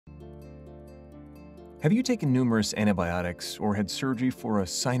Have you taken numerous antibiotics or had surgery for a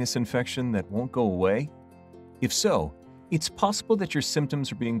sinus infection that won't go away? If so, it's possible that your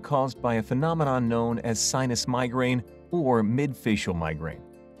symptoms are being caused by a phenomenon known as sinus migraine or midfacial migraine.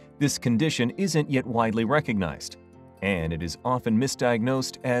 This condition isn't yet widely recognized, and it is often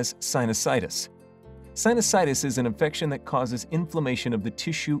misdiagnosed as sinusitis. Sinusitis is an infection that causes inflammation of the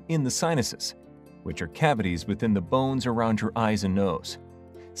tissue in the sinuses, which are cavities within the bones around your eyes and nose.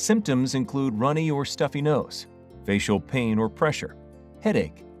 Symptoms include runny or stuffy nose, facial pain or pressure,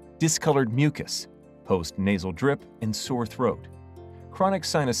 headache, discolored mucus, post-nasal drip, and sore throat. Chronic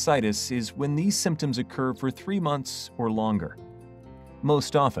sinusitis is when these symptoms occur for 3 months or longer.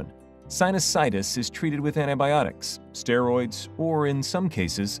 Most often, sinusitis is treated with antibiotics, steroids, or in some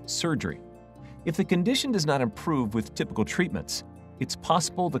cases, surgery. If the condition does not improve with typical treatments, it's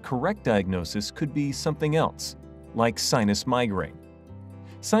possible the correct diagnosis could be something else, like sinus migraine.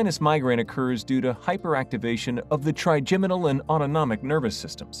 Sinus migraine occurs due to hyperactivation of the trigeminal and autonomic nervous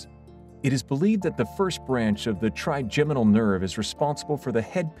systems. It is believed that the first branch of the trigeminal nerve is responsible for the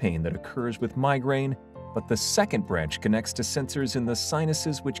head pain that occurs with migraine, but the second branch connects to sensors in the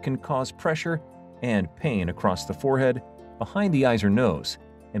sinuses which can cause pressure and pain across the forehead, behind the eyes or nose,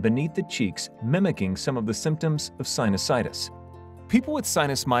 and beneath the cheeks, mimicking some of the symptoms of sinusitis. People with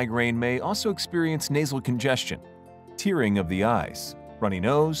sinus migraine may also experience nasal congestion, tearing of the eyes, runny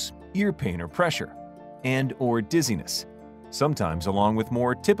nose, ear pain or pressure, and/or dizziness, sometimes along with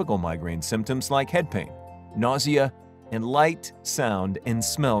more typical migraine symptoms like head pain, nausea, and light, sound, and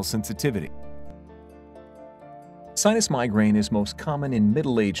smell sensitivity. Sinus migraine is most common in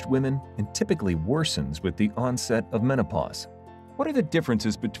middle-aged women and typically worsens with the onset of menopause. What are the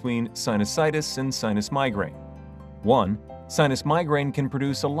differences between sinusitis and sinus migraine? 1. Sinus migraine can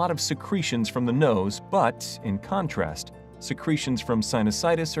produce a lot of secretions from the nose, but, in contrast, secretions from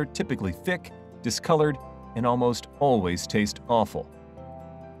sinusitis are typically thick, discolored, and almost always taste awful.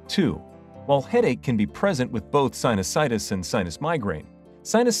 2. While headache can be present with both sinusitis and sinus migraine,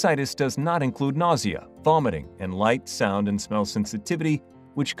 sinusitis does not include nausea, vomiting, and light, sound, and smell sensitivity,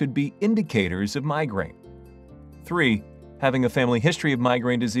 which could be indicators of migraine. 3. Having a family history of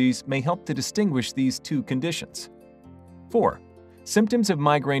migraine disease may help to distinguish these two conditions. 4. Symptoms of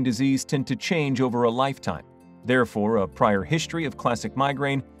migraine disease tend to change over a lifetime. Therefore, a prior history of classic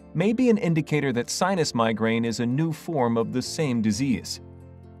migraine may be an indicator that sinus migraine is a new form of the same disease.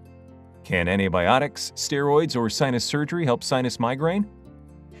 Can antibiotics, steroids, or sinus surgery help sinus migraine?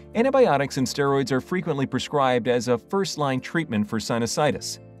 Antibiotics and steroids are frequently prescribed as a first-line treatment for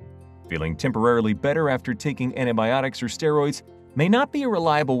sinusitis. Feeling temporarily better after taking antibiotics or steroids may not be a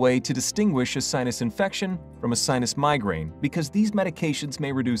reliable way to distinguish a sinus infection from a sinus migraine because these medications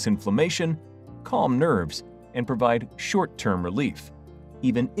may reduce inflammation, calm nerves, and provide short-term relief,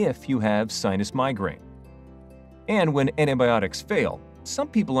 even if you have sinus migraine. And when antibiotics fail, some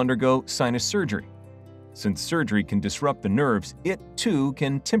people undergo sinus surgery. Since surgery can disrupt the nerves, it too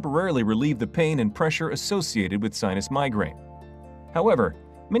can temporarily relieve the pain and pressure associated with sinus migraine. However,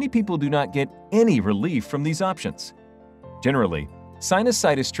 many people do not get any relief from these options. Generally,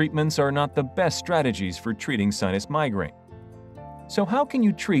 sinusitis treatments are not the best strategies for treating sinus migraine. So how can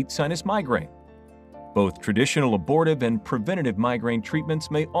you treat sinus migraine? Both traditional abortive and preventative migraine treatments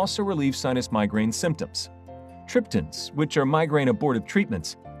may also relieve sinus migraine symptoms. Triptans, which are migraine abortive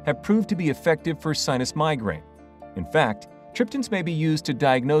treatments, have proved to be effective for sinus migraine. In fact, triptans may be used to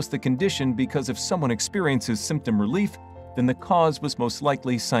diagnose the condition because if someone experiences symptom relief, then the cause was most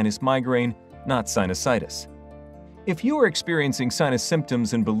likely sinus migraine, not sinusitis. If you are experiencing sinus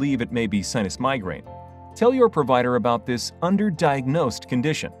symptoms and believe it may be sinus migraine, tell your provider about this underdiagnosed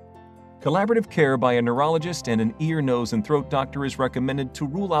condition. Collaborative care by a neurologist and an ear, nose, and throat doctor is recommended to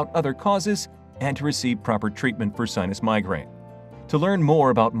rule out other causes and to receive proper treatment for sinus migraine. To learn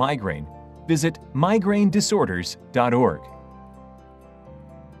more about migraine, visit migrainedisorders.org.